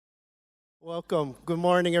Welcome. Good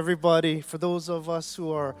morning, everybody. For those of us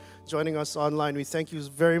who are joining us online, we thank you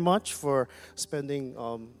very much for spending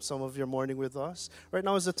some of your morning with us. Right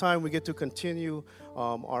now is the time we get to continue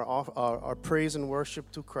our praise and worship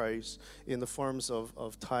to Christ in the forms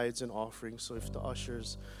of tithes and offerings. So if the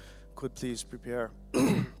ushers could please prepare.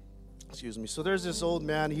 Excuse me. So there's this old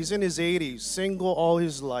man. He's in his 80s, single all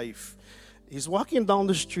his life. He's walking down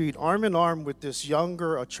the street arm in arm with this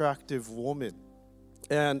younger, attractive woman.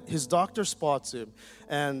 And his doctor spots him,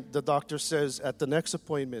 and the doctor says at the next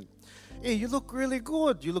appointment, "Hey, you look really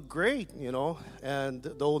good. You look great, you know." And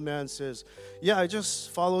the old man says, "Yeah, I just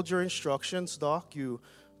followed your instructions, doc. You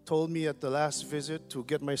told me at the last visit to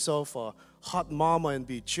get myself a hot mama and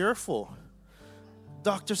be cheerful."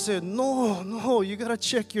 Doctor said, No, you gotta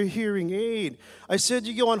check your hearing aid. I said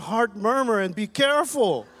you go on heart murmur and be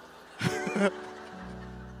careful."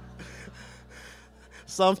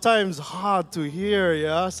 Sometimes hard to hear,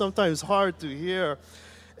 yeah? Sometimes hard to hear.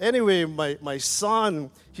 Anyway, my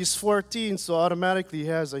son, he's 14, so automatically he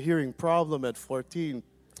has a hearing problem at 14.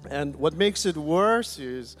 And what makes it worse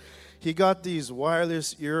is he got these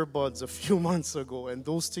wireless earbuds a few months ago, and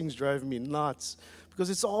those things drive me nuts because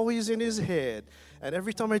it's always in his head. And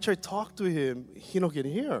every time I try to talk to him, he don't can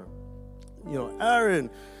hear. Aaron,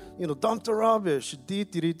 dump the rubbish,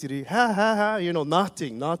 ha, ha, ha,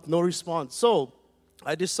 nothing, no response. So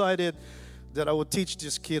I decided that I would teach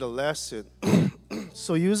this kid a lesson.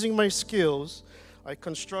 So using my skills, I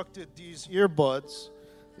constructed these earbuds,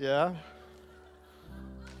 yeah.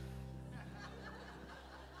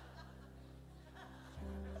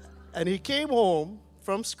 And he came home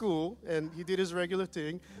from school and he did his regular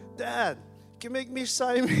thing. "Dad, you can make me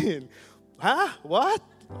Simon." "Huh? What?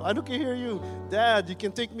 I don't hear you." "Dad, you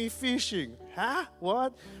can take me fishing." "Huh?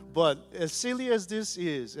 What?" But as silly as this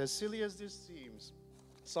seems,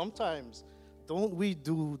 sometimes don't we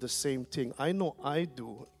do the same thing? I know I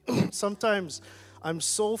do. Sometimes I'm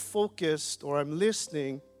so focused or I'm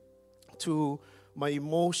listening to my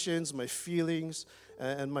emotions, my feelings,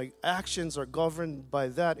 and my actions are governed by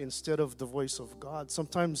that instead of the voice of God.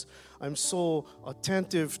 Sometimes I'm so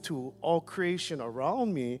attentive to all creation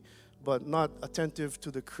around me, but not attentive to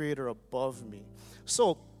the Creator above me.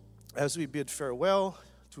 So, as we bid farewell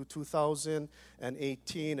to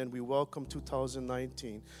 2018 and we welcome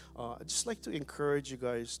 2019, I'd just like to encourage you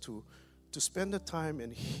guys to spend the time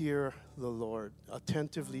and hear the Lord,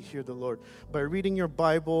 attentively hear the Lord. By reading your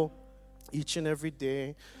Bible each and every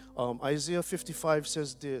day, Isaiah 55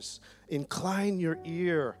 says this: "Incline your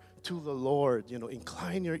ear to the Lord."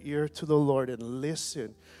 Incline your ear to the Lord and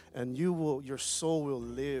listen, and your soul will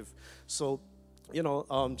live. So,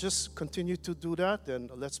 just continue to do that,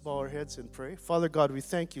 and let's bow our heads and pray. Father God, we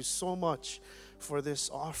thank you so much for this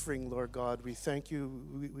offering, Lord God. We thank you.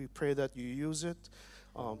 We pray that you use it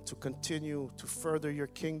to continue to further your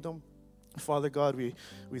kingdom. Father God, we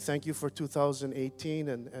thank you for 2018,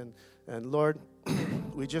 and Lord,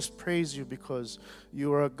 we just praise you because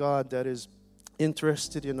you are a God that is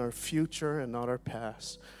interested in our future and not our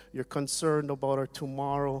past. You're concerned about our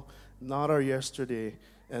tomorrow, not our yesterday.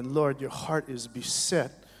 And Lord, your heart is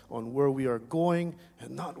beset on where we are going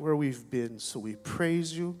and not where we've been. So we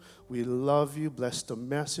praise you. We love you. Bless the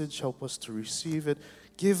message. Help us to receive it.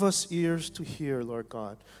 Give us ears to hear, Lord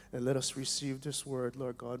God. And let us receive this word,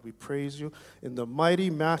 Lord God. We praise you in the mighty,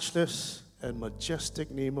 matchless, and majestic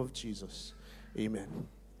name of Jesus. Amen.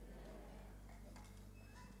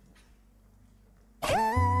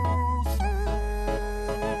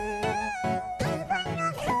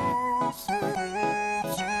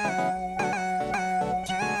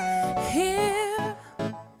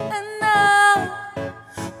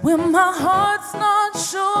 When my heart's not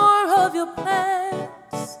sure of your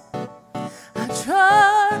plans, I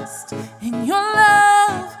trust in your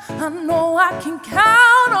love. I know I can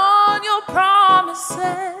count on your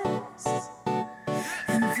promises.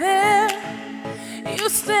 And there you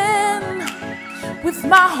stand with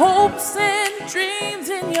my hopes and dreams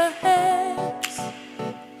in your hands.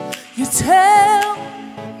 You tell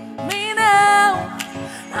me now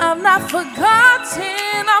I'm not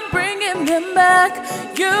forgotten, I'm bringing them back.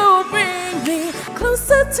 You bring me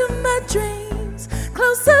closer to my dreams,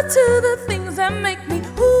 closer to the things that make me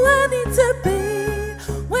who I need to be.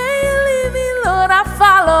 Where you lead me, Lord, I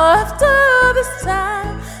follow after this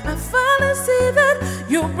time. I finally see that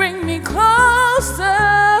you bring me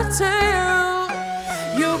closer to you.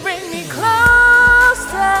 You bring me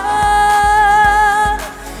closer.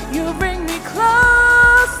 You bring me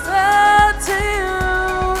closer to you.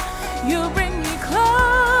 You bring me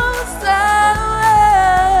closer.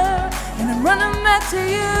 And I'm running back to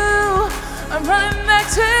you. I'm running back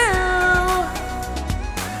to you.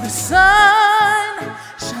 The sun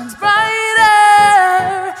shines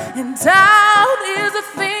brighter, and doubt is a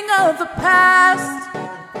thing of the past.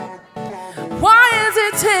 Why is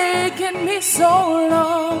it taking me so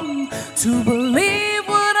long to believe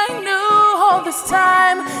what I knew all this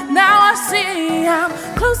time? Now I see I'm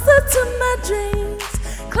closer to my dreams,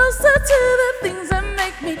 closer to the things that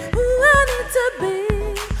make me who I need to be.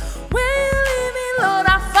 When you leave me, Lord,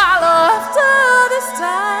 I follow after all this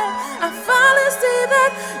time. I finally see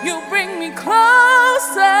that you bring me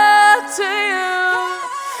closer to you.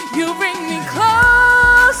 You bring me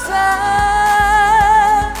closer.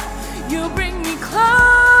 You bring me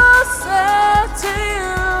closer to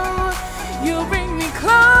you. You bring me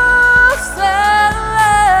closer.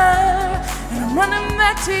 And I'm running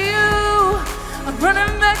back to you. I'm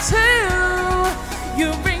running back to you. You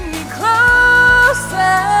bring me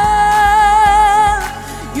closer.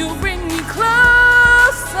 You bring me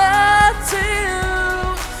closer to you.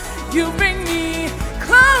 You bring me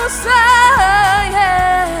closer,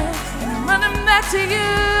 yeah. And I'm running back to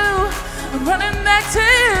you. I'm running back to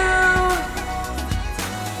you.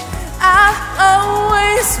 I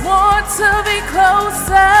always want to be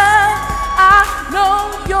closer. I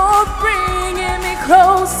know you're bringing me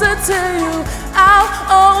closer to you. I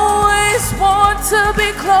always want to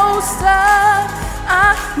be closer.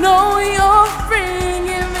 I know you're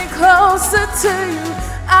bringing me closer to you.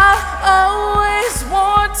 I always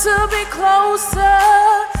want to be closer.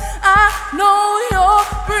 I know you're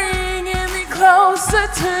bringing me closer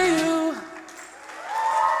to you.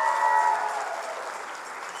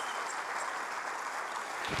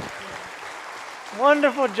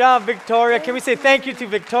 Wonderful job, Victoria. Can we say thank you to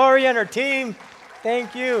Victoria and her team?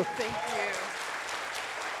 Thank you. Thank you.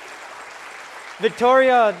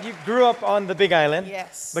 Victoria, you grew up on the Big Island.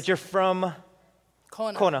 Yes. But you're from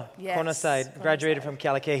Kona. Yes. Kona side. Kona Graduated side. from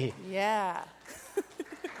Kealakehi. Yeah.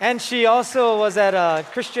 And she also was at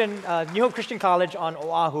New Hope Christian College on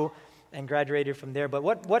Oahu and graduated from there. But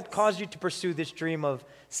what caused you to pursue this dream of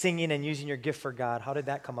singing and using your gift for God? How did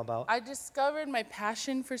that come about? I discovered my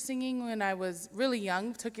passion for singing when I was really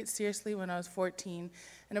young, took it seriously when I was 14.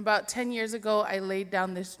 And about 10 years ago, I laid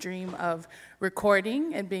down this dream of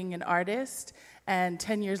recording and being an artist. And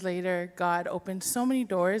 10 years later, God opened so many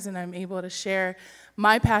doors, and I'm able to share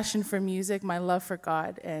my passion for music, my love for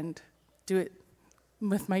God, and do it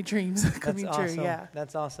with my dreams coming awesome. true. Yeah.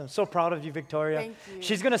 That's awesome. So proud of you, Victoria. Thank you.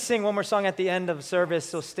 She's going to sing one more song at the end of service,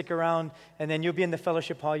 so stick around, and then you'll be in the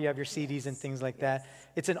fellowship hall. You have your CDs and things like that.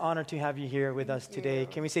 It's an honor to have you here with us today.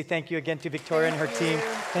 Can we say thank you again to Victoria and her team?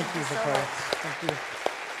 Thank you, Victoria. Thank you.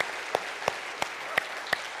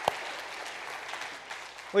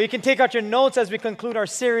 Well, you can take out your notes as we conclude our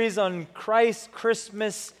series on Christ,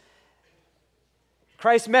 Mess,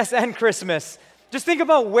 and Christmas. Just think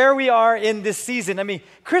about where we are in this season. I mean,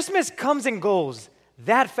 Christmas comes and goes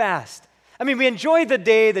that fast. I mean, we enjoy the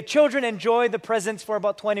day. The children enjoy the presents for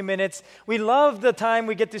about 20 minutes. We love the time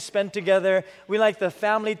we get to spend together. We like the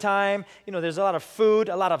family time. You know, there's a lot of food,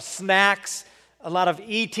 a lot of snacks, a lot of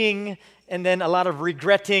eating, and then a lot of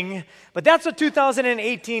regretting. But that's what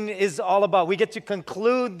 2018 is all about. We get to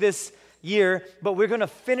conclude this year, but we're going to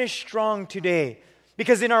finish strong today.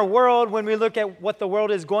 Because in our world, when we look at what the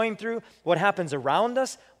world is going through, what happens around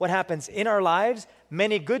us, what happens in our lives,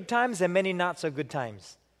 many good times and many not so good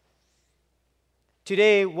times.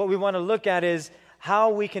 Today, what we want to look at is how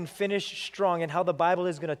we can finish strong and how the Bible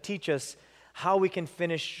is going to teach us how we can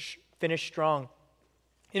finish strong.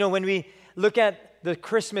 You know, when we look at the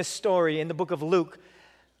Christmas story in the book of Luke,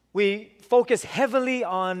 we focus heavily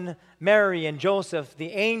on Mary and Joseph,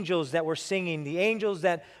 the angels that were singing, the angels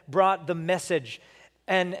that brought the message,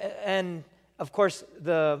 and of course,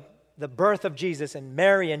 the birth of Jesus and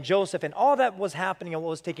Mary and Joseph and all that was happening and what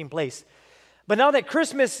was taking place. But now that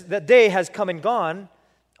Christmas, that day has come and gone,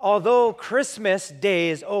 although Christmas Day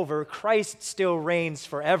is over, Christ still reigns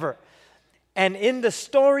forever. And in the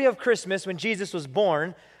story of Christmas, when Jesus was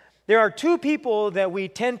born, there are two people that we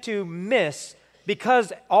tend to miss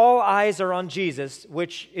because all eyes are on Jesus,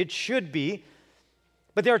 which it should be.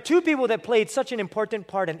 But there are two people that played such an important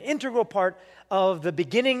part, an integral part of the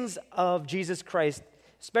beginnings of Jesus Christ,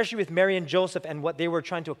 especially with Mary and Joseph and what they were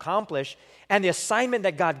trying to accomplish and the assignment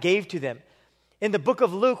that God gave to them. In the book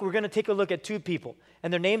of Luke, we're going to take a look at two people,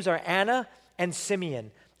 and their names are Anna and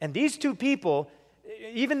Simeon. And these two people,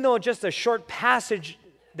 even though just a short passage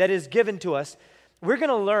that is given to us, we're going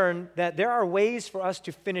to learn that there are ways for us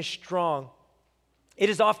to finish strong. It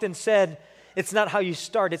is often said, it's not how you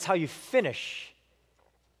start, it's how you finish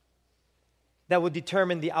that will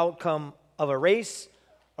determine the outcome of a race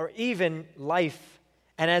or even life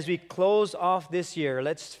And as we close off this year,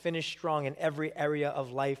 let's finish strong in every area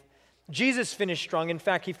of life. Jesus finished strong. In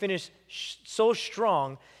fact, he finished so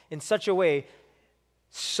strong in such a way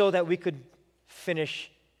so that we could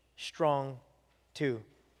finish strong too.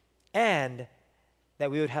 And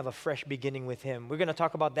that we would have a fresh beginning with him. We're going to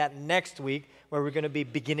talk about that next week, where we're going to be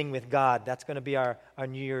beginning with God. That's going to be our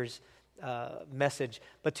New Year's message.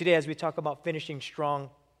 But today, as we talk about finishing strong,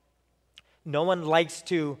 no one likes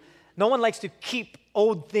to keep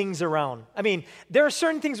old things around. I mean, there are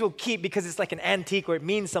certain things we'll keep because it's like an antique or it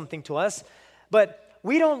means something to us, but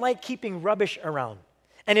we don't like keeping rubbish around.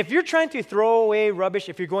 And if you're trying to throw away rubbish,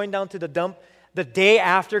 if you're going down to the dump the day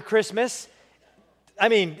after Christmas, I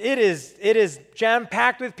mean, it is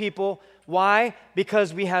jam-packed with people. Why?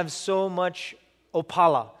 Because we have so much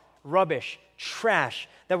opala, rubbish, trash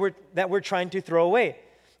that we're trying to throw away.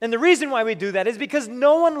 And the reason why we do that is because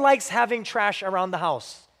no one likes having trash around the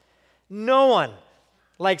house. No one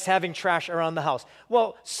likes having trash around the house.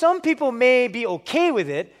 Well, some people may be okay with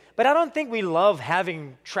it, but I don't think we love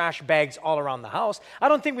having trash bags all around the house. I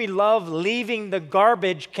don't think we love leaving the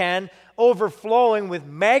garbage can overflowing with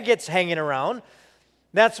maggots hanging around.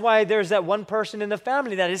 That's why there's that one person in the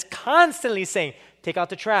family that is constantly saying, take out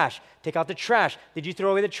the trash, take out the trash. Did you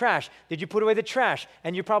throw away the trash? Did you put away the trash?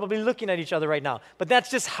 And you're probably looking at each other right now. But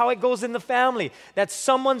that's just how it goes in the family. That's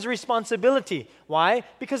someone's responsibility. Why?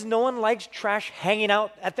 Because no one likes trash hanging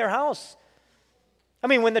out at their house. I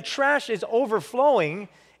mean, when the trash is overflowing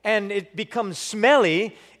and it becomes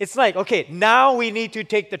smelly, it's like, okay, now we need to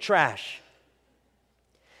take the trash.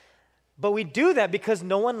 But we do that because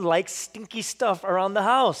no one likes stinky stuff around the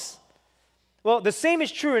house. Well, the same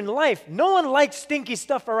is true in life. No one likes stinky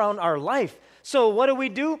stuff around our life. So what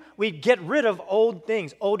do? We get rid of old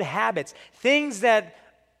things, old habits, things that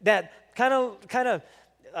kind of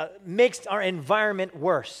makes our environment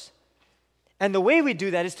worse. And the way we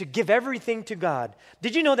do that is to give everything to God.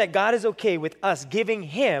 Did you know that God is okay with us giving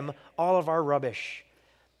Him all of our rubbish?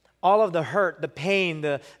 All of the hurt, the pain,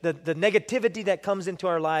 the negativity that comes into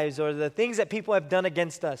our lives, or the things that people have done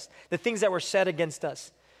against us, the things that were said against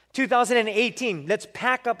us. 2018, let's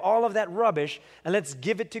pack up all of that rubbish and let's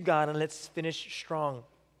give it to God and let's finish strong.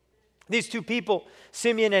 These two people,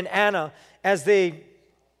 Simeon and Anna, as they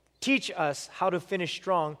teach us how to finish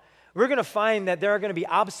strong, we're going to find that there are going to be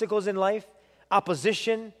obstacles in life,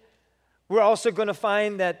 opposition. We're also going to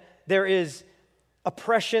find that there is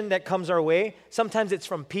oppression that comes our way. Sometimes it's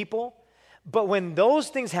from people. But when those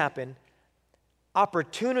things happen,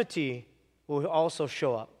 opportunity will also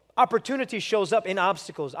show up. Opportunity shows up in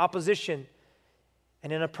obstacles, opposition,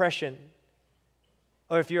 and in oppression.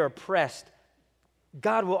 Or if you're oppressed,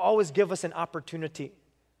 God will always give us an opportunity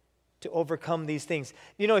to overcome these things.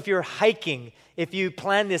 You know, if you're hiking, if you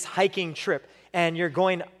plan this hiking trip and you're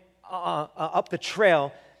going up the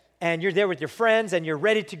trail, and you're there with your friends, and you're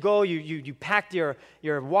ready to go. You packed your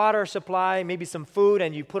water supply, maybe some food,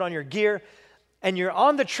 and you put on your gear, and you're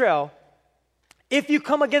on the trail. If you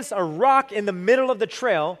come against a rock in the middle of the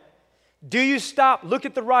trail, do you stop, look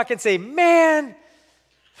at the rock, and say, man,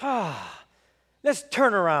 let's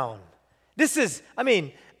turn around.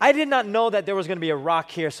 I did not know that there was going to be a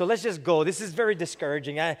rock here, so let's just go. This is very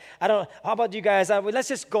discouraging. How about you guys? Let's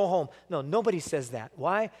just go home. No, nobody says that.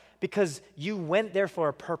 Why? Because you went there for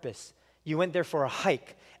a purpose. You went there for a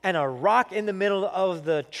hike. And a rock in the middle of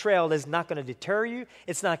the trail is not going to deter you.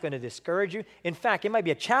 It's not going to discourage you. In fact, it might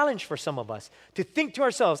be a challenge for some of us to think to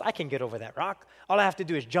ourselves, I can get over that rock. All I have to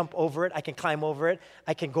do is jump over it. I can climb over it.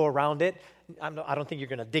 I can go around it. I don't think you're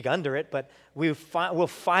going to dig under it, but we'll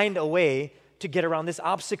find a way to get around this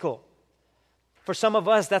obstacle. For some of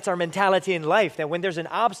us, that's our mentality in life, that when there's an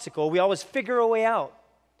obstacle, we always figure a way out.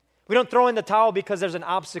 We don't throw in the towel because there's an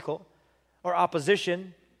obstacle or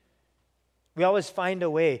opposition. We always find a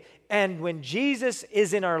way. And when Jesus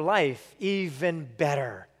is in our life, even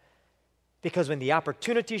better. Because when the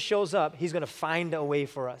opportunity shows up, He's going to find a way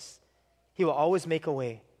for us. He will always make a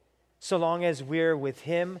way, so long as we're with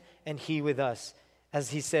Him and He with us.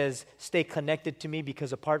 As He says, stay connected to me,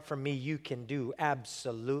 because apart from me, you can do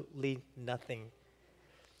absolutely nothing.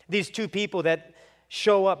 These two people that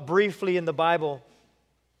show up briefly in the Bible,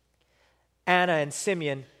 Anna and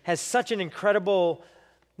Simeon, has such an incredible,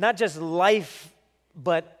 not just life,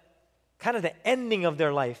 but kind of the ending of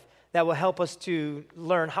their life that will help us to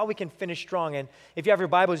learn how we can finish strong. And if you have your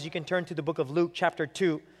Bibles, you can turn to the book of Luke chapter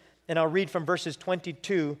 2, and I'll read from verses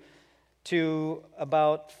 22 to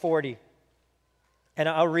about 40. And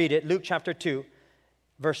I'll read it, Luke chapter 2,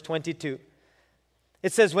 verse 22.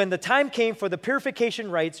 It says, when the time came for the purification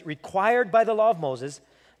rites required by the law of Moses,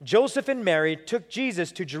 Joseph and Mary took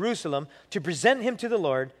Jesus to Jerusalem to present Him to the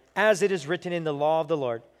Lord, as it is written in the law of the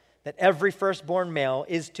Lord, that every firstborn male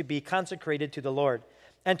is to be consecrated to the Lord,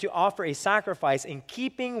 and to offer a sacrifice in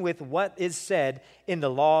keeping with what is said in the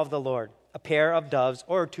law of the Lord, a pair of doves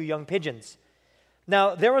or 2 young pigeons.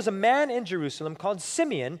 Now, there was a man in Jerusalem called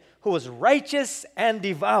Simeon who was righteous and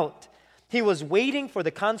devout. He was waiting for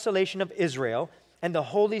the consolation of Israel, and the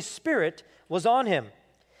Holy Spirit was on him.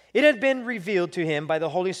 It had been revealed to him by the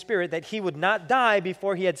Holy Spirit that he would not die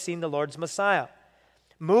before he had seen the Lord's Messiah.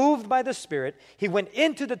 Moved by the Spirit, he went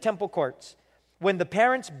into the temple courts. When the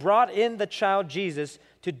parents brought in the child Jesus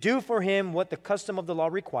to do for him what the custom of the law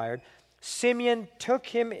required, Simeon took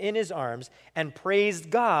him in his arms and praised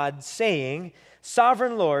God, saying,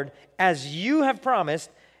 "Sovereign Lord, as you have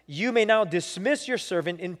promised, you may now dismiss your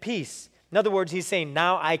servant in peace." In other words, he's saying,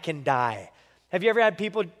 now I can die. Have you ever had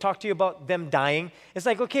people talk to you about them dying? It's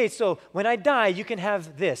like, okay, so when I die, you can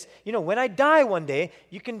have this. When I die one day,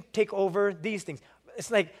 you can take over these things. It's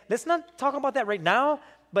like, let's not talk about that right now,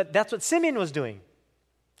 but that's what Simeon was doing.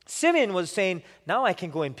 Simeon was saying, now I can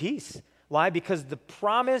go in peace. Why? Because the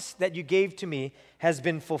promise that you gave to me has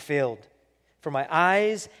been fulfilled. For my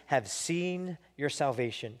eyes have seen your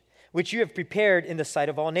salvation, which you have prepared in the sight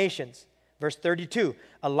of all nations. Verse 32,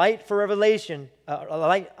 a light for revelation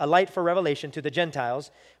to the Gentiles,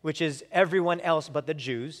 which is everyone else but the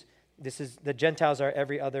Jews. The Gentiles are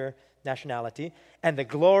every other nationality, and the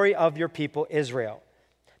glory of your people Israel.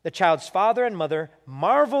 The child's father and mother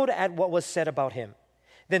marveled at what was said about him.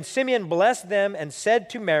 Then Simeon blessed them and said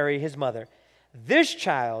to Mary, his mother, "This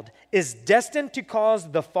child is destined to cause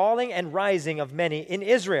the falling and rising of many in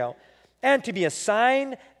Israel, and to be a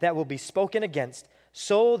sign that will be spoken against,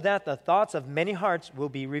 so that the thoughts of many hearts will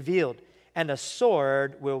be revealed, and a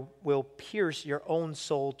sword will pierce your own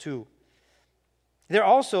soul too." There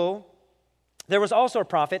was also a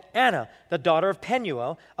prophet, Anna, the daughter of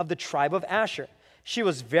Penuel of the tribe of Asher. She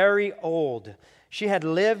was very old. She had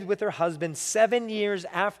lived with her husband 7 years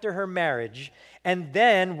after her marriage, and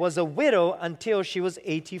then was a widow until she was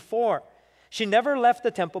 84. She never left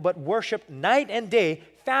the temple, but worshiped night and day,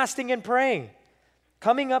 fasting and praying.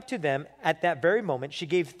 Coming up to them at that very moment, she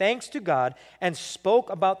gave thanks to God and spoke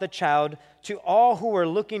about the child to all who were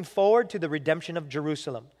looking forward to the redemption of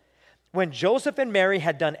Jerusalem. When Joseph and Mary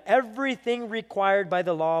had done everything required by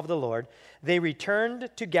the law of the Lord, they returned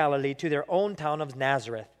to Galilee, to their own town of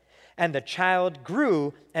Nazareth. And the child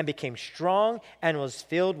grew and became strong and was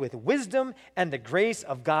filled with wisdom, and the grace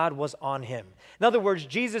of God was on him. In other words,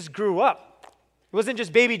 Jesus grew up. It wasn't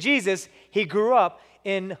just baby Jesus. He grew up,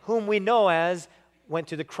 in whom we know as went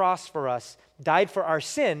to the cross for us, died for our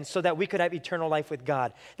sins so that we could have eternal life with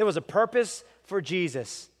God. There was a purpose for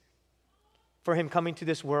Jesus, for him coming to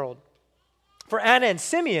this world. For Anna and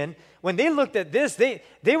Simeon, when they looked at this,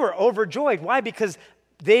 they were overjoyed. Why? Because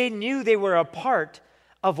they knew they were a part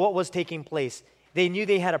of what was taking place. They knew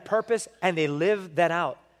they had a purpose, and they lived that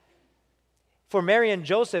out. For Mary and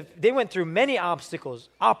Joseph, they went through many obstacles,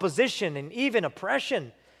 opposition, and even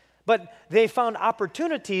oppression. But they found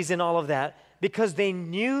opportunities in all of that because they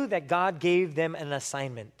knew that God gave them an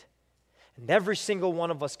assignment. And every single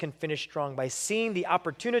one of us can finish strong by seeing the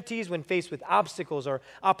opportunities when faced with obstacles or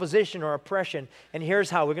opposition or oppression. And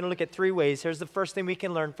here's how. We're going to look at 3 ways. Here's the first thing we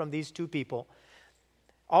can learn from these 2 people.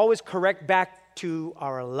 Always correct back to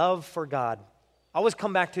our love for God. Always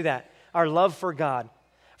come back to that, our love for God.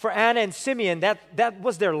 For Anna and Simeon, that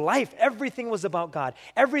was their life. Everything was about God.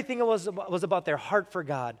 Everything was about their heart for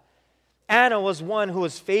God. Anna was one who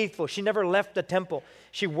was faithful. She never left the temple.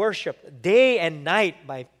 She worshiped day and night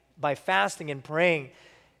by fasting and praying.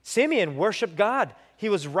 Simeon worshiped God. He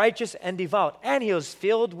was righteous and devout, and he was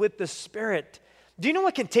filled with the Spirit. Do you know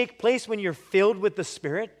what can take place when you're filled with the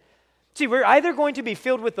Spirit? See, we're either going to be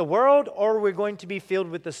filled with the world or we're going to be filled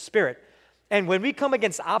with the Spirit. And when we come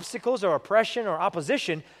against obstacles or oppression or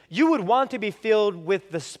opposition, you would want to be filled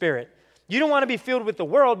with the Spirit. You don't want to be filled with the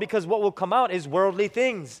world, because what will come out is worldly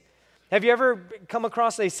things. Have you ever come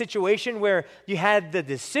across a situation where you had the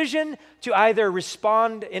decision to either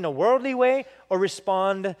respond in a worldly way or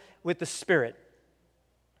respond with the Spirit?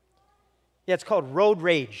 Yeah, it's called road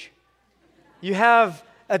rage. You have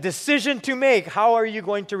a decision to make. How are you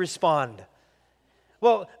going to respond?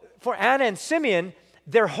 Well, for Anna and Simeon,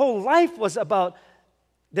 their whole life was about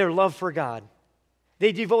their love for God.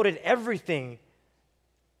 They devoted everything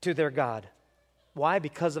to their God. Why?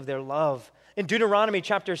 Because of their love. In Deuteronomy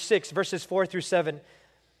chapter 6, verses 4 through 7,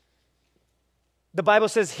 the Bible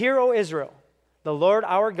says, "Hear, O Israel, the Lord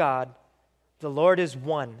our God, the Lord is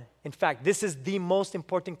one." In fact, this is the most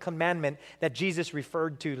important commandment that Jesus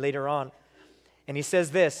referred to later on. And he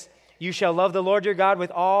says this, "You shall love the Lord your God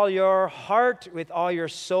with all your heart, with all your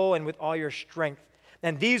soul, and with all your strength."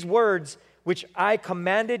 And these words which I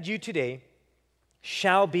commanded you today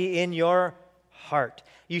shall be in your heart.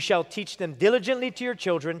 You shall teach them diligently to your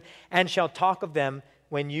children, and shall talk of them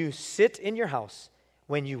when you sit in your house,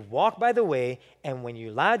 when you walk by the way, and when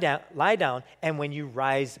you lie down, and when you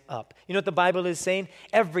rise up. You know what the Bible is saying?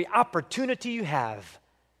 Every opportunity you have,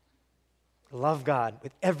 love God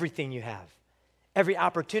with everything you have. Every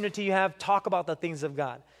opportunity you have, talk about the things of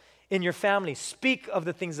God. In your family, speak of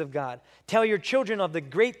the things of God. Tell your children of the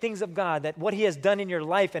great things of God, that what He has done in your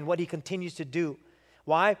life and what He continues to do.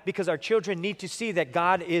 Why? Because our children need to see that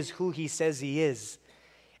God is who He says He is.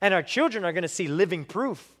 And our children are going to see living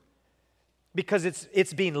proof, because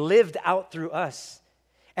it's being lived out through us.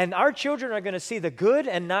 And our children are going to see the good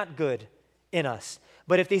and not good in us.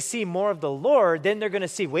 But if they see more of the Lord, then they're going to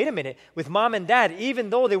see, wait a minute, with mom and dad, even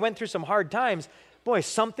though they went through some hard times, boy,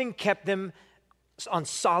 something kept them on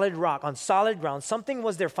solid rock, on solid ground. Something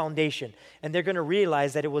was their foundation. And they're going to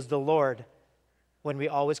realize that it was the Lord, when we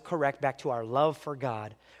always correct back to our love for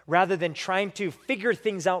God, rather than trying to figure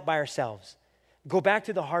things out by ourselves. Go back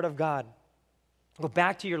to the heart of God. Go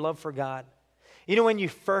back to your love for God. You know, when you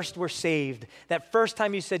first were saved, that first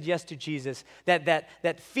time you said yes to Jesus,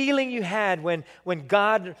 that feeling you had when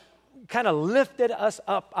God kind of lifted us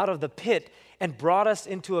up out of the pit and brought us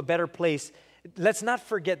into a better place, let's not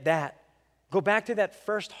forget that. Go back to that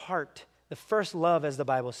first heart, the first love, as the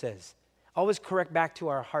Bible says. Always correct back to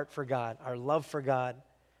our heart for God, our love for God.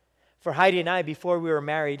 For Heidi and I, before we were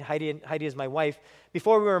married, Heidi is my wife,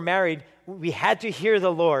 before we were married, we had to hear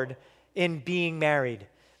the Lord in being married,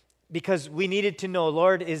 because we needed to know,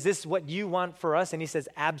 Lord, is this what you want for us? And He says,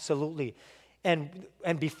 absolutely. And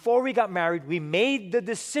before we got married, we made the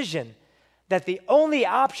decision that the only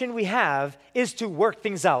option we have is to work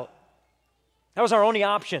things out. That was our only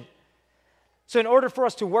option. So in order for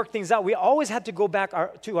us to work things out, we always had to go back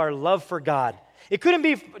to our love for God. It couldn't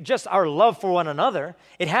be just our love for one another.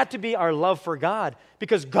 It had to be our love for God.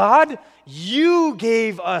 Because God, you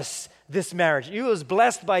gave us this marriage. It was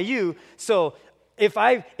blessed by you. So if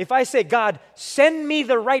I say, God, send me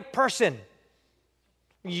the right person,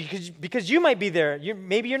 because you might be there.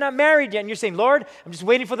 Maybe you're not married yet, and you're saying, Lord, I'm just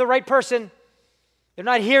waiting for the right person. They're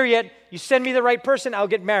not here yet. You send me the right person, I'll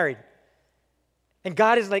get married. And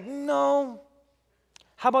God is like, no.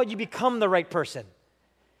 How about you become the right person?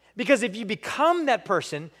 Because if you become that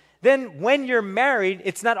person, then when you're married,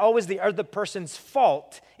 it's not always the other person's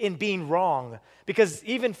fault in being wrong. Because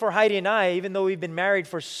even for Heidi and I, even though we've been married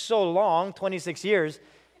for so long, 26 years,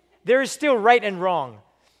 there is still right and wrong.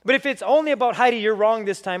 But if it's only about, Heidi, you're wrong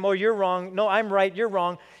this time, or you're wrong, no, I'm right, you're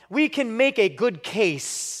wrong, we can make a good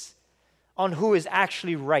case on who is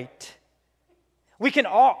actually right. We can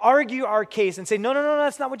all argue our case and say, no,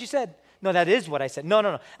 that's not what you said. No, that is what I said.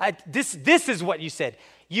 No. This is what you said.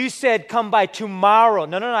 You said come by tomorrow.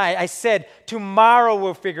 No. I said tomorrow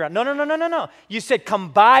we'll figure out. No. You said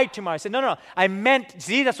come by tomorrow. I said no. I meant,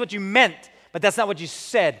 see, that's what you meant, but that's not what you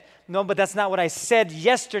said. No, but that's not what I said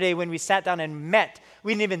yesterday when we sat down and met.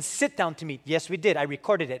 We didn't even sit down to meet. Yes, we did. I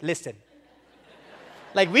recorded it. Listen.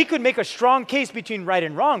 Like, we could make a strong case between right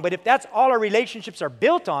and wrong, but if that's all our relationships are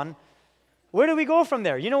built on, where do we go from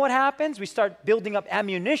there? You know what happens? We start building up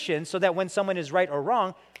ammunition so that when someone is right or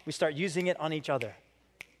wrong, we start using it on each other.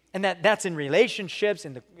 And that's in relationships,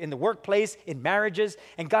 in the workplace, in marriages.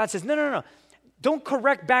 And God says, no. Don't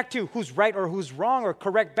correct back to who's right or who's wrong, or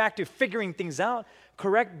correct back to figuring things out.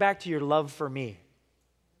 Correct back to your love for me.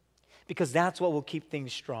 Because that's what will keep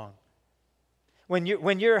things strong. When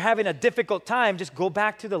you're having a difficult time, just go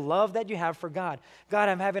back to the love that you have for God. God,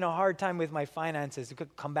 I'm having a hard time with my finances.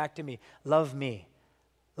 Come back to me. Love me.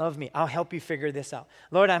 Love me. I'll help you figure this out.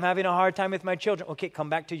 Lord, I'm having a hard time with my children. Okay, come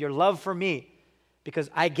back to your love for me, because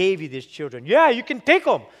I gave you these children. Yeah, you can take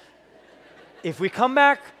them. If we come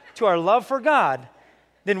back to our love for God,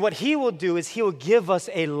 then what He will do is He will give us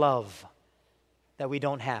a love that we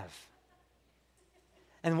don't have.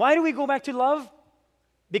 And why do we go back to love?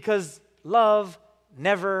 Because love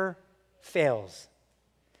never fails.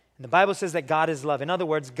 And the Bible says that God is love. In other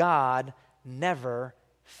words, God never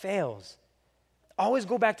fails. Always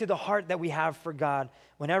go back to the heart that we have for God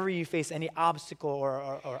whenever you face any obstacle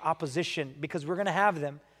or opposition, because we're going to have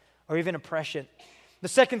them, or even oppression. The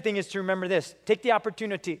second thing is to remember this. Take the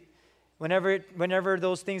opportunity. Whenever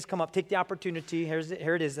those things come up, take the opportunity. Here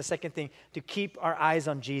it is, the second thing, to keep our eyes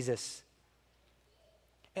on Jesus.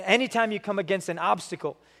 Anytime you come against an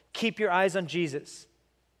obstacle, keep your eyes on Jesus.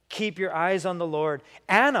 Keep your eyes on the Lord.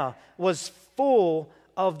 Anna was full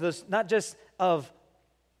of this, not just of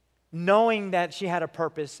knowing that she had a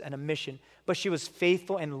purpose and a mission, but she was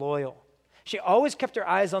faithful and loyal. She always kept her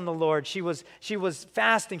eyes on the Lord. She was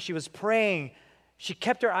fasting. She was praying. She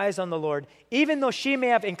kept her eyes on the Lord, even though she may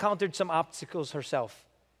have encountered some obstacles herself.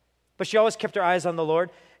 But she always kept her eyes on the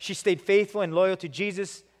Lord. She stayed faithful and loyal to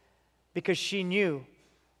Jesus because she knew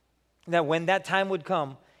that when that time would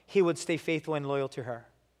come, He would stay faithful and loyal to her.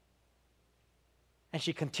 And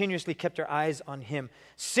she continuously kept her eyes on Him.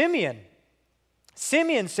 Simeon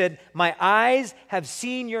said, my eyes have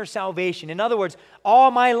seen your salvation. In other words,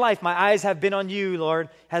 all my life, my eyes have been on you, Lord,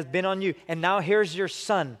 has been on you. And now here's your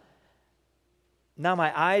son. Now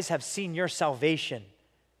my eyes have seen your salvation.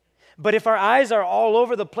 But if our eyes are all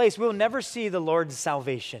over the place, we'll never see the Lord's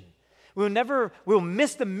salvation. We'll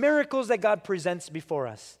miss the miracles that God presents before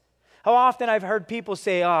us. How often I've heard people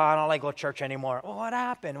say, I don't like go to church anymore. Oh, what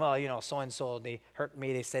happened? Well, so-and-so, they hurt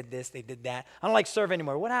me, they said this, they did that. I don't like serve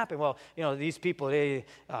anymore. What happened? Well, these people,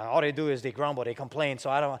 all they do is they grumble, they complain, so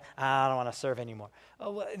I don't want to serve anymore.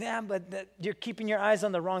 Oh, well, yeah, but you're keeping your eyes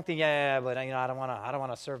on the wrong thing. Yeah, but I don't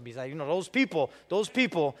want to serve besides. Those people,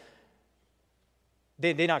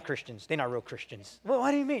 they're not Christians. They're not real Christians. Well, what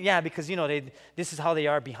do you mean? Yeah, because, this is how they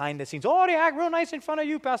are behind the scenes. Oh, they act real nice in front of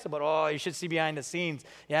you, Pastor, but, you should see behind the scenes.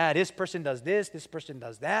 Yeah, this person does this person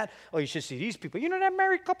does that. Oh, you should see these people. That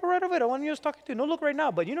married couple right over there, the one you was talking to. No, look right now,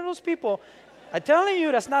 but those people, I'm telling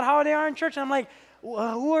you, that's not how they are in church. And I'm like,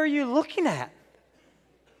 who are you looking at?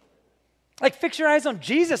 Like, fix your eyes on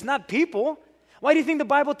Jesus, not people. Why do you think the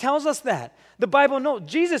Bible tells us that? The Bible knows,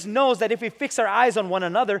 Jesus knows that if we fix our eyes on one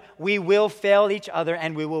another, we will fail each other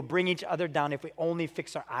and we will bring each other down if we only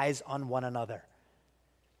fix our eyes on one another.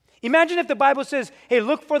 Imagine if the Bible says, hey,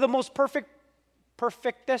 look for the most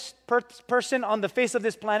perfectest person on the face of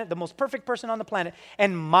this planet, the most perfect person on the planet,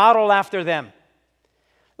 and model after them.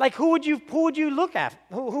 Like, who would you look at?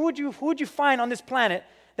 Who would you find on this planet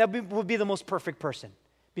that would be the most perfect person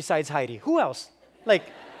besides Heidi? Who else? Like,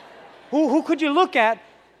 who could you look at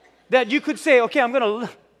that you could say, okay, I'm going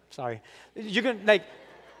to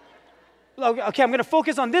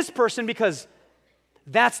focus on this person because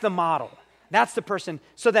that's the model. That's the person.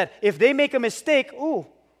 So that if they make a mistake,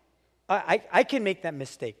 I can make that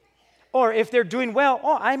mistake. Or if they're doing well,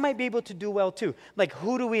 I might be able to do well too. Like,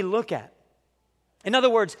 who do we look at? In other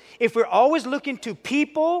words, if we're always looking to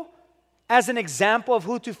people as an example of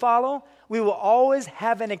who to follow, we will always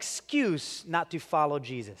have an excuse not to follow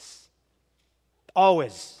Jesus.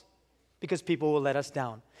 Always. Because people will let us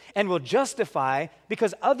down. And we'll justify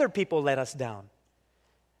because other people let us down.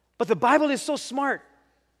 But the Bible is so smart.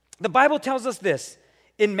 The Bible tells us this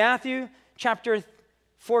in Matthew chapter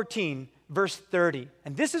 14, verse 30.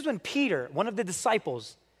 And this is when Peter, one of the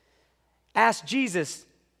disciples, asked Jesus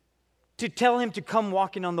to tell him to come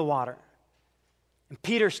walking on the water. And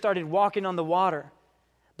Peter started walking on the water.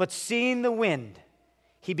 But seeing the wind,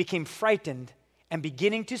 he became frightened, and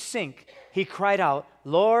beginning to sink, he cried out,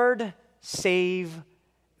 Lord, save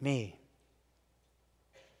me.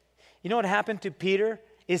 You know what happened to Peter?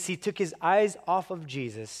 Is he took his eyes off of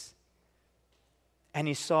Jesus and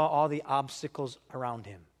he saw all the obstacles around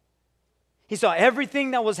him. He saw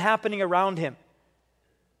everything that was happening around him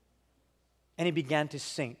and he began to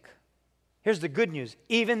sink. Here's the good news.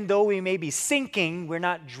 Even though we may be sinking, we're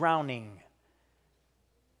not drowning.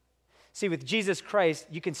 See, with Jesus Christ,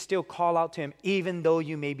 you can still call out to Him even though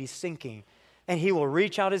you may be sinking. And He will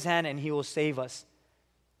reach out His hand and He will save us.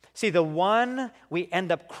 See, the one we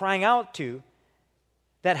end up crying out to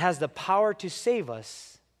that has the power to save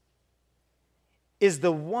us is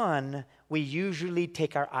the one we usually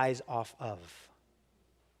take our eyes off of.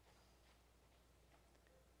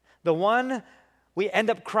 The one we end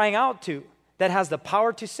up crying out to that has the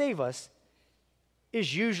power to save us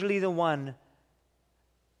is usually the one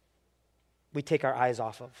we take our eyes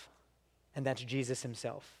off of, and that's Jesus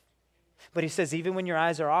Himself. But He says, even when your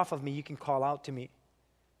eyes are off of me, you can call out to me.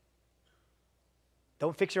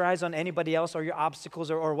 Don't fix your eyes on anybody else or your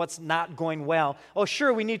obstacles or what's not going well. Oh,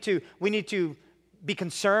 sure, we need to be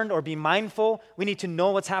concerned or be mindful. We need to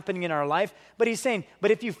know what's happening in our life. But He's saying,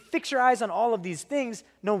 but if you fix your eyes on all of these things,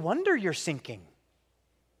 no wonder you're sinking.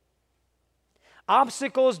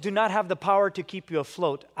 Obstacles do not have the power to keep you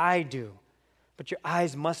afloat. I do. But your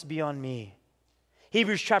eyes must be on me.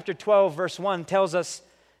 Hebrews chapter 12, verse 1 tells us,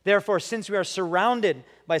 therefore, since we are surrounded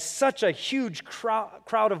by such a huge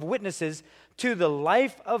crowd of witnesses to the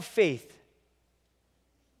life of faith,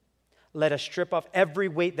 let us strip off every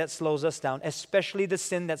weight that slows us down, especially the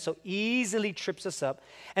sin that so easily trips us up,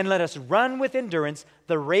 and let us run with endurance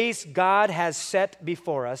the race God has set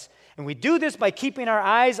before us. And we do this by keeping our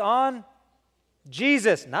eyes on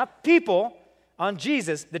Jesus, not people, on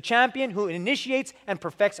Jesus, the champion who initiates and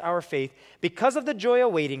perfects our faith. Because of the joy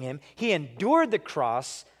awaiting Him, He endured the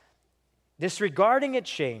cross, disregarding its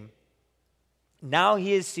shame. Now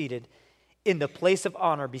He is seated in the place of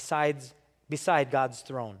honor beside God's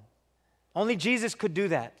throne. Only Jesus could do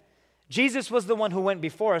that. Jesus was the one who went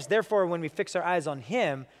before us. Therefore, when we fix our eyes on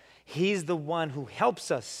him, he's the one who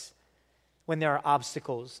helps us when there are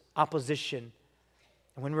obstacles, opposition,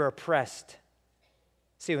 and when we're oppressed.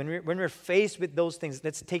 See, when we're faced with those things,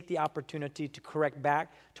 let's take the opportunity to correct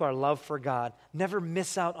back to our love for God. Never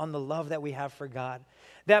miss out on the love that we have for God.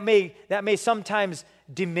 That may sometimes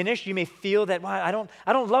diminish. You may feel that, wow, I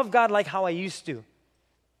don't love God like how I used to.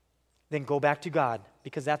 Then go back to God,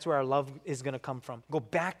 because that's where our love is going to come from. Go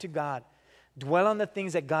back to God. Dwell on the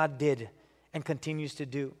things that God did and continues to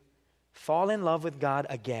do. Fall in love with God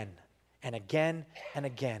again and again and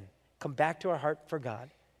again. Come back to our heart for God.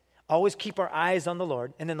 Always keep our eyes on the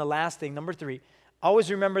Lord. And then the last thing, number 3,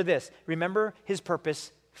 always remember this. Remember his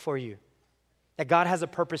purpose for you. That God has a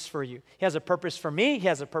purpose for you. He has a purpose for me. He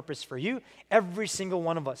has a purpose for you. Every single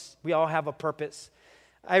one of us. We all have a purpose.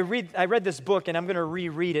 I read this book, and I'm going to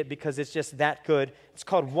reread it because it's just that good. It's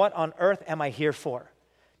called What on Earth Am I Here For?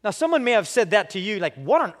 Now, someone may have said that to you, like,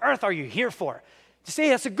 what on earth are you here for? You say,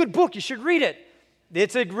 that's a good book. You should read it.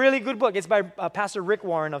 It's a really good book. It's by Pastor Rick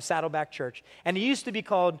Warren of Saddleback Church. And it used to be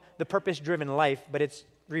called The Purpose-Driven Life, but it's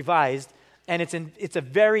revised, and it's a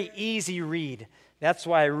very easy read. That's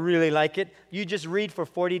why I really like it. You just read for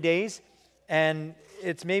 40 days, and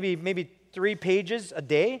it's maybe 3 pages a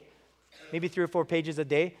day. Maybe 3 or 4 pages a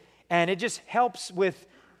day, and it just helps with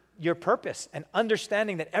your purpose and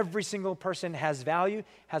understanding that every single person has value,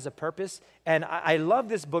 has a purpose. And I love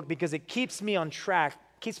this book because it keeps me on track,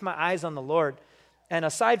 keeps my eyes on the Lord. And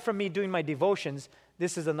aside from me doing my devotions,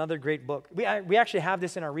 this is another great book. We actually have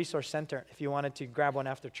this in our resource center if you wanted to grab one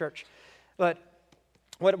after church. But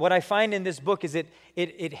what I find in this book is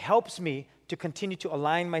it helps me to continue to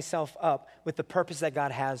align myself up with the purpose that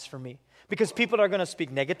God has for me. Because people are going to speak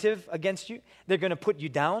negative against you. They're going to put you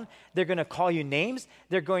down. They're going to call you names.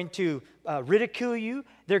 They're going to ridicule you.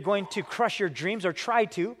 They're going to crush your dreams or try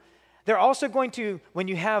to. They're also going to, when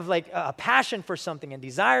you have like a passion for something and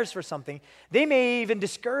desires for something, they may even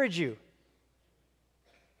discourage you.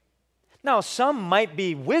 Now, some might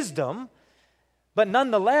be wisdom, but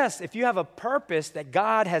nonetheless, if you have a purpose that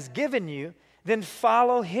God has given you, then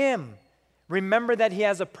follow him. Remember that he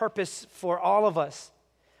has a purpose for all of us.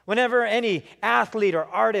 Whenever any athlete or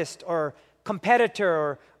artist or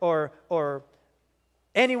competitor or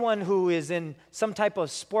anyone who is in some type of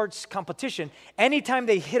sports competition, anytime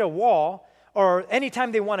they hit a wall or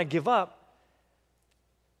anytime they want to give up,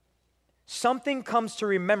 something comes to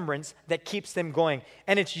remembrance that keeps them going.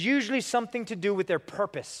 And it's usually something to do with their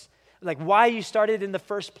purpose, like why you started in the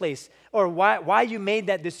first place, or why you made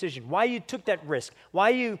that decision, why you took that risk, why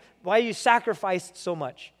you sacrificed so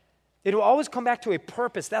much. It will always come back to a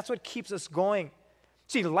purpose. That's what keeps us going.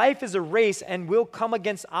 See, life is a race, and we'll come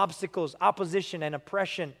against obstacles, opposition, and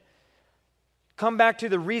oppression. Come back to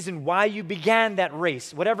the reason why you began that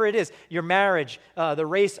race, whatever it is, your marriage, the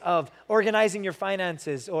race of organizing your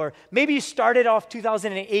finances, or maybe you started off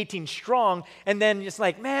 2018 strong, and then it's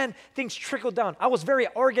like, man, things trickled down. I was very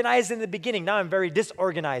organized in the beginning. Now I'm very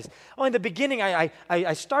disorganized. Oh, in the beginning,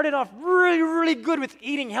 I started off really, really good with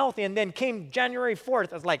eating healthy, and then came January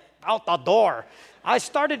 4th, I was like, out the door. I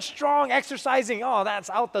started strong exercising. Oh, that's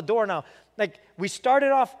out the door now. Like, we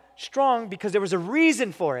started off strong because there was a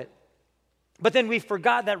reason for it. But then we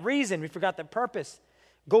forgot that reason. We forgot that purpose.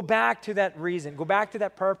 Go back to that reason. Go back to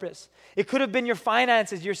that purpose. It could have been your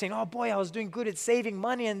finances. You're saying, oh boy, I was doing good at saving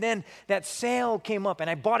money, and then that sale came up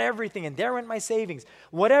and I bought everything and there went my savings.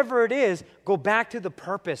 Whatever it is, go back to the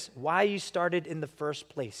purpose, why you started in the first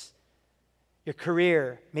place. Your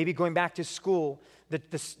career, maybe going back to school,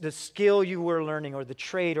 the skill you were learning, or the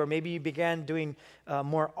trade, or maybe you began doing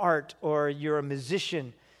more art, or you're a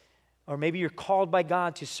musician. Or maybe you're called by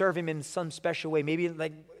God to serve him in some special way. Maybe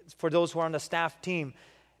like for those who are on the staff team.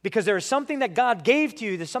 Because there is something that God gave to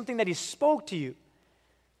you. There's something that he spoke to you.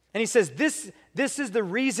 And he says, this is the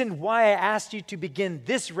reason why I asked you to begin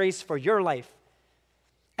this race for your life.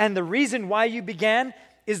 And the reason why you began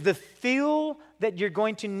is the fuel that you're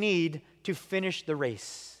going to need to finish the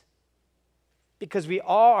race. Because we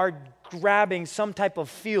all are grabbing some type of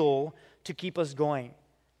fuel to keep us going.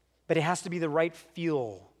 But it has to be the right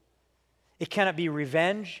fuel. It cannot be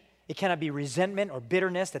revenge. It cannot be resentment or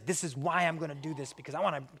bitterness that this is why I'm going to do this because I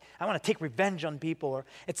want to take revenge on people. Or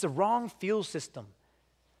it's the wrong fuel system.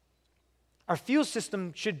 Our fuel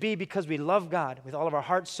system should be because we love God with all of our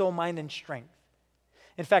heart, soul, mind, and strength.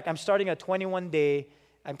 In fact, I'm starting a 21-day,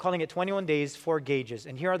 I'm calling it 21 days, 4 gauges.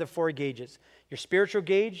 And here are the 4 gauges. Your spiritual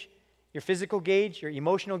gauge, your physical gauge, your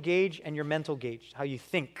emotional gauge, and your mental gauge, how you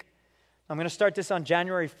think. I'm going to start this on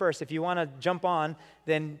January 1st. If you want to jump on,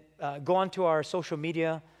 then go onto our social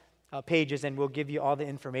media pages and we'll give you all the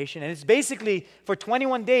information. And it's basically for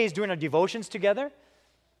 21 days doing our devotions together,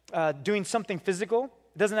 doing something physical.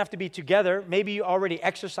 It doesn't have to be together. Maybe you already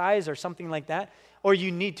exercise or something like that, or you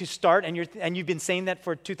need to start and you've been saying that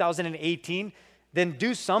for 2018, then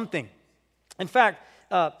do something. In fact,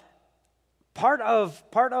 part of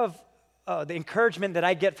the encouragement that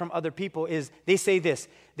I get from other people is they say this,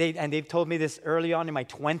 they've told me this early on in my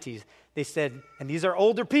 20s. They said, and these are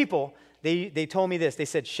older people, they told me this. They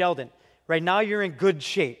said, Sheldon, right now you're in good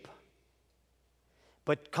shape,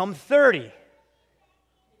 but come 30,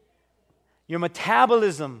 your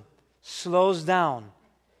metabolism slows down.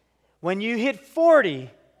 When you hit 40,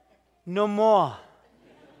 no more.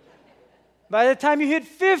 By the time you hit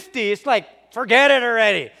 50, it's like, forget it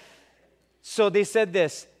already. So they said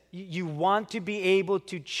this, you want to be able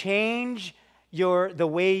to change the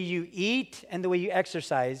way you eat and the way you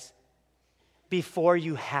exercise before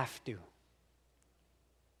you have to.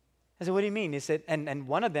 I said, what do you mean? They said, and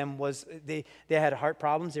one of them was, they had heart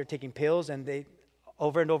problems, they were taking pills, and they,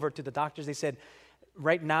 over and over to the doctors, they said,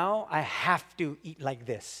 right now, I have to eat like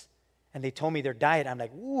this. And they told me their diet. I'm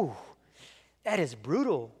like, ooh, that is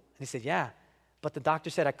brutal. And they said, yeah, but the doctor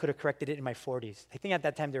said I could have corrected it in my 40s. I think at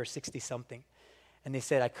that time they were 60-something. And they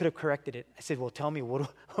said, I could have corrected it. I said, well, tell me,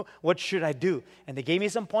 what should I do? And they gave me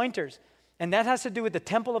some pointers. And that has to do with the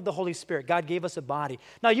temple of the Holy Spirit. God gave us a body.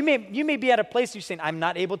 Now, you may be at a place you're saying, I'm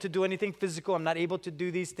not able to do anything physical. I'm not able to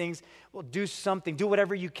do these things. Well, do something. Do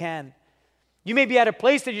whatever you can. You may be at a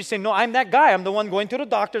place that you're saying, no, I'm that guy. I'm the one going to the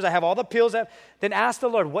doctors. I have all the pills. Then ask the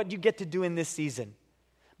Lord, what do you get to do in this season?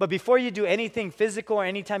 But before you do anything physical or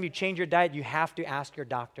anytime you change your diet, you have to ask your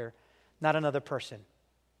doctor, not another person.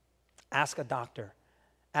 Ask a doctor.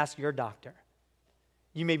 Ask your doctor.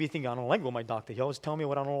 You may be thinking, I don't like what my doctor, he always tell me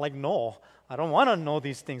what I don't like know. I don't want to know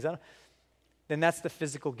these things. Then that's the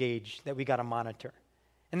physical gauge that we got to monitor.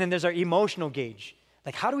 And then there's our emotional gauge.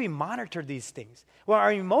 Like, how do we monitor these things? Well,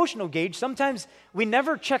 our emotional gauge, sometimes we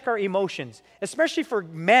never check our emotions. Especially for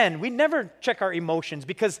men, we never check our emotions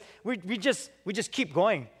because we just keep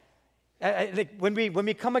going. Like when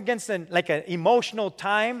we come against an emotional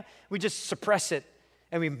time, we just suppress it.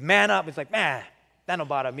 And we man up. It's like, man, that don't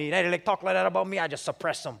bother me. They talk like that about me. I just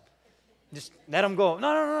suppress them. Just let them go. No.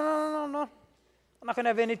 I'm not going to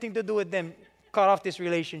have anything to do with them. Cut off this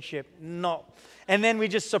relationship. No. And then we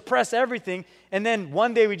just suppress everything. And then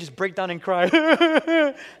one day we just break down and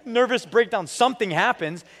cry. Nervous breakdown. Something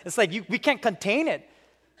happens. It's like we can't contain it.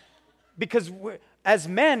 Because as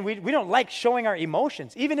men, we don't like showing our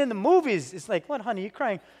emotions. Even in the movies, it's like, what, honey, you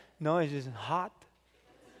crying? No, it's just hot.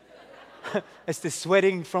 It's the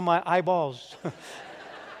sweating from my eyeballs.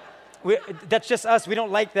 That's just us. We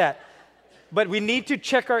don't like that. But we need to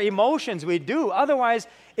check our emotions. We do. Otherwise,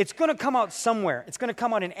 it's going to come out somewhere. It's going to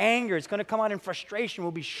come out in anger. It's going to come out in frustration.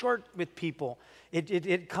 We'll be short with people.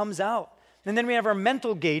 It comes out. And then we have our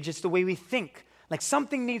mental gauge. It's the way we think. Like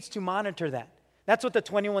something needs to monitor that. That's what the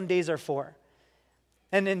 21 days are for.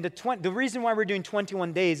 And then the reason why we're doing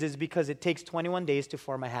 21 days is because it takes 21 days to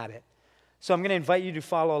form a habit. So I'm going to invite you to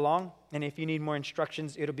follow along. And if you need more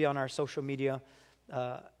instructions, it'll be on our social media,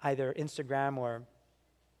 either Instagram or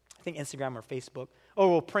I think Instagram or Facebook. Or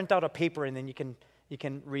we'll print out a paper and then you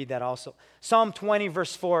can read that also. Psalm 20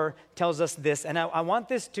 verse 4 tells us this. And I want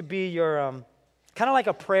this to be your kind of like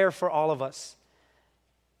a prayer for all of us.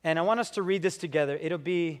 And I want us to read this together. It'll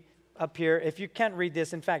be up here. If you can't read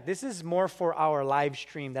this, in fact, this is more for our live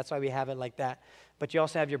stream. That's why we have it like that. But you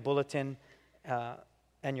also have your bulletin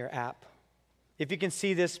and your app. If you can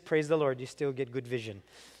see this, praise the Lord, you still get good vision.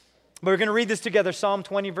 But we're going to read this together. Psalm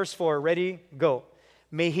 20, verse 4. Ready? Go.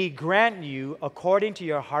 May He grant you according to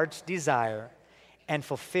your heart's desire and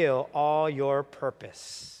fulfill all your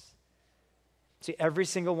purpose. See, every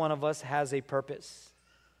single one of us has a purpose.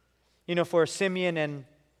 You know, for Simeon and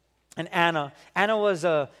Anna was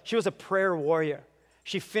a prayer warrior.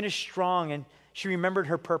 She finished strong and she remembered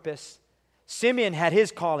her purpose. Simeon had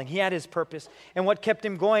his calling. He had his purpose. And what kept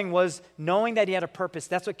him going was knowing that he had a purpose.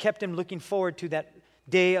 That's what kept him looking forward to that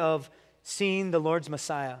day of seeing the Lord's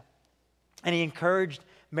Messiah. And he encouraged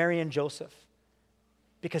Mary and Joseph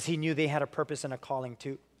because he knew they had a purpose and a calling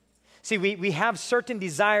too. See, we have certain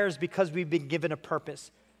desires because we've been given a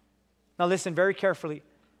purpose. Now listen very carefully.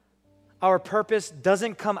 Our purpose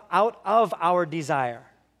doesn't come out of our desire.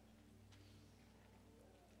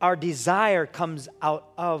 Our desire comes out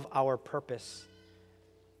of our purpose.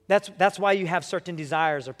 That's why you have certain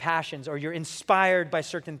desires or passions, or you're inspired by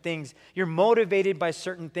certain things. You're motivated by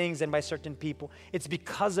certain things and by certain people. It's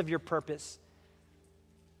because of your purpose.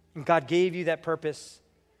 And God gave you that purpose.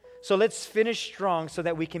 So let's finish strong so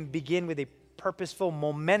that we can begin with a purposeful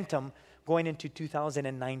momentum going into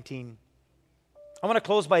 2019. I want to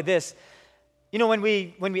close by this. You know, when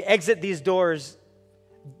we exit these doors,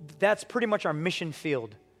 that's pretty much our mission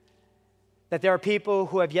field. That there are people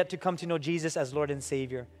who have yet to come to know Jesus as Lord and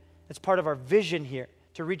Savior. It's part of our vision here,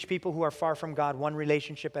 to reach people who are far from God, one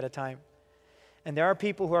relationship at a time. And there are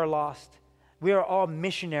people who are lost. We are all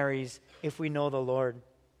missionaries if we know the Lord.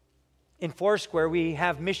 In Foursquare, we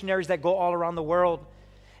have missionaries that go all around the world.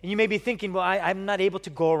 And you may be thinking, well, I'm not able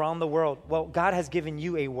to go around the world. Well, God has given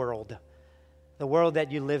you a world. The world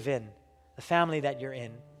that you live in, the family that you're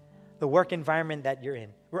in, the work environment that you're in.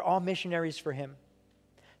 We're all missionaries for Him.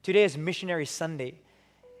 Today is Missionary Sunday.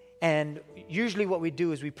 And usually what we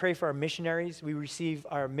do is we pray for our missionaries. We receive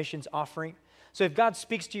our missions offering. So if God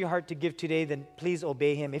speaks to your heart to give today, then please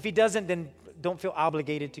obey Him. If He doesn't, then don't feel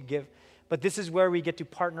obligated to give. But this is where we get to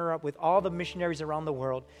partner up with all the missionaries around the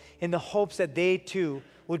world in the hopes that they too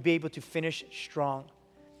would be able to finish strong.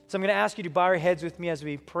 So I'm going to ask you to bow your heads with me as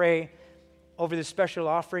we pray over this special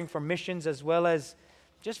offering for missions, as well as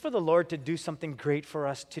just for the Lord to do something great for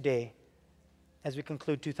us today as we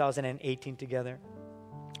conclude 2018 together.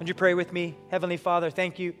 Would you pray with me? Heavenly Father,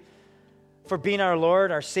 thank you for being our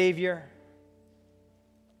Lord, our Savior.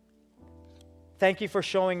 Thank you for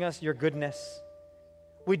showing us your goodness.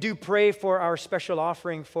 We do pray for our special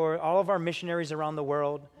offering for all of our missionaries around the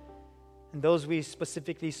world and those we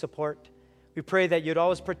specifically support. We pray that you'd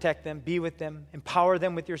always protect them, be with them, empower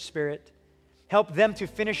them with your Spirit. Help them to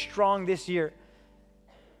finish strong this year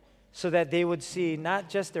so that they would see not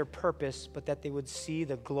just their purpose, but that they would see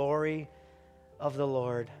the glory of the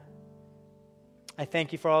Lord. I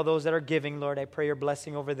thank you for all those that are giving, Lord. I pray your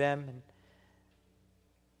blessing over them and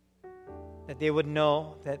that they would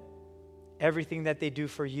know that everything that they do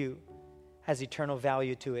for you has eternal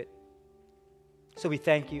value to it. So we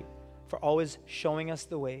thank you for always showing us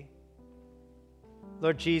the way.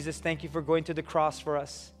 Lord Jesus, thank you for going to the cross for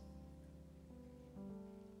us.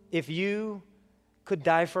 If you could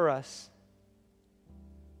die for us,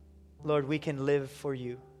 Lord, we can live for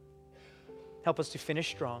you. Help us to finish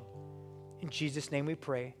strong. In Jesus' name we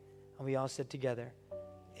pray. And we all said together,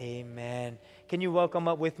 amen. Can you welcome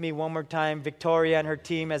up with me one more time Victoria and her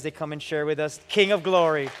team as they come and share with us King of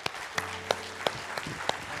Glory.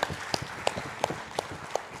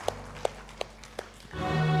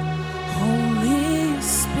 Holy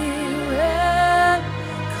Spirit,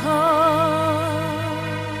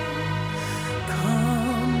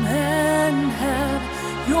 come and have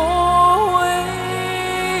your way.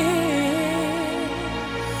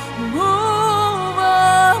 Move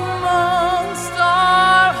amongst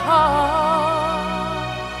our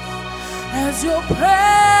hearts as your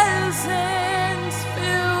presence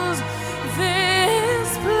fills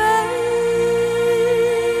this place.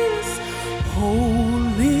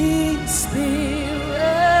 Holy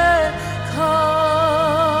Spirit, come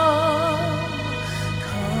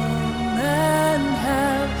and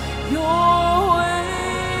have your way.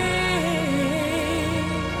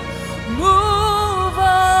 Move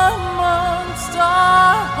amongst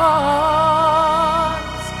our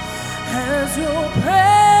hearts as your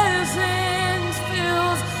presence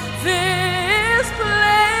fills this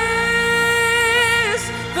place.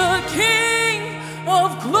 The King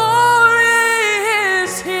of Glory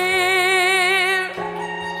is here.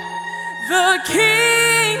 The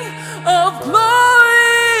King of Glory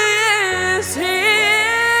is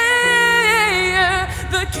here.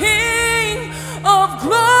 The King of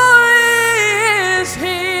Glory is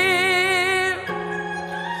here.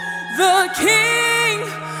 The King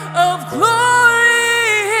of Glory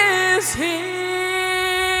is here.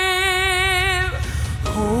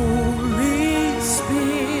 Holy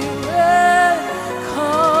Spirit,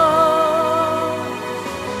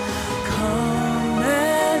 come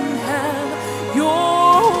and have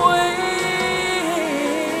your way.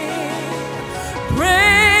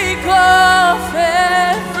 Break off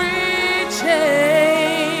every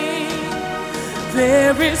chain.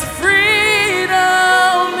 There is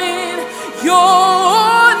freedom in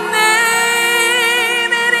your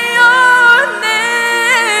name, in your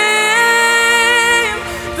name.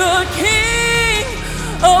 The King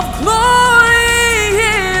of Glory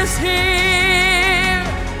is here.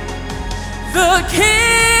 The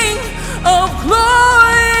King of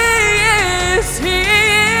Glory is here.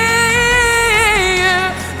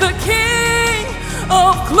 The King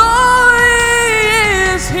of Glory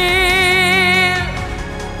is here.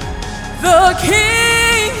 The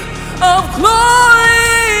King of Glory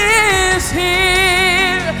is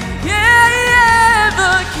here. Yeah, yeah.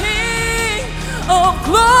 The King of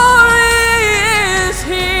Glory is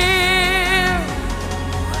here.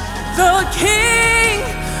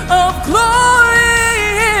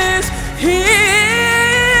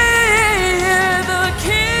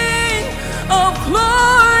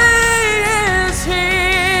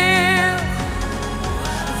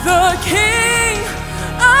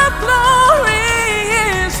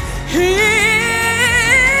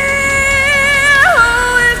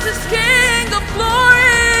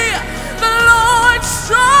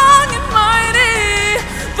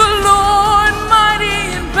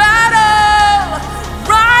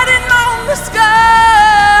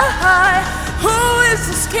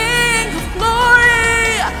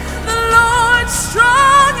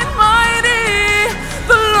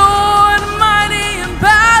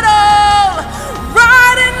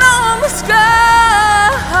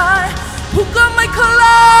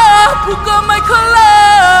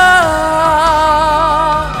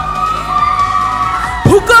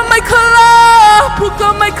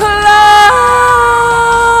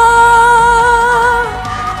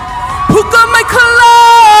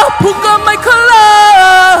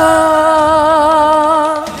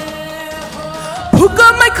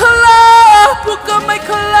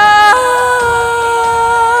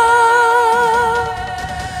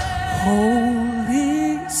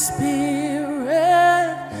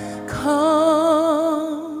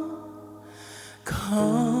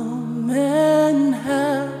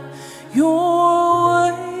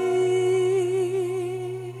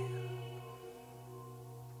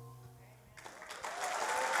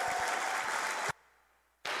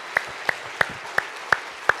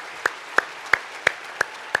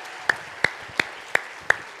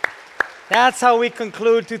 That's how we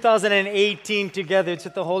conclude 2018 together. It's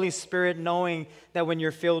with the Holy Spirit, knowing that when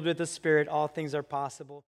you're filled with the Spirit, all things are possible.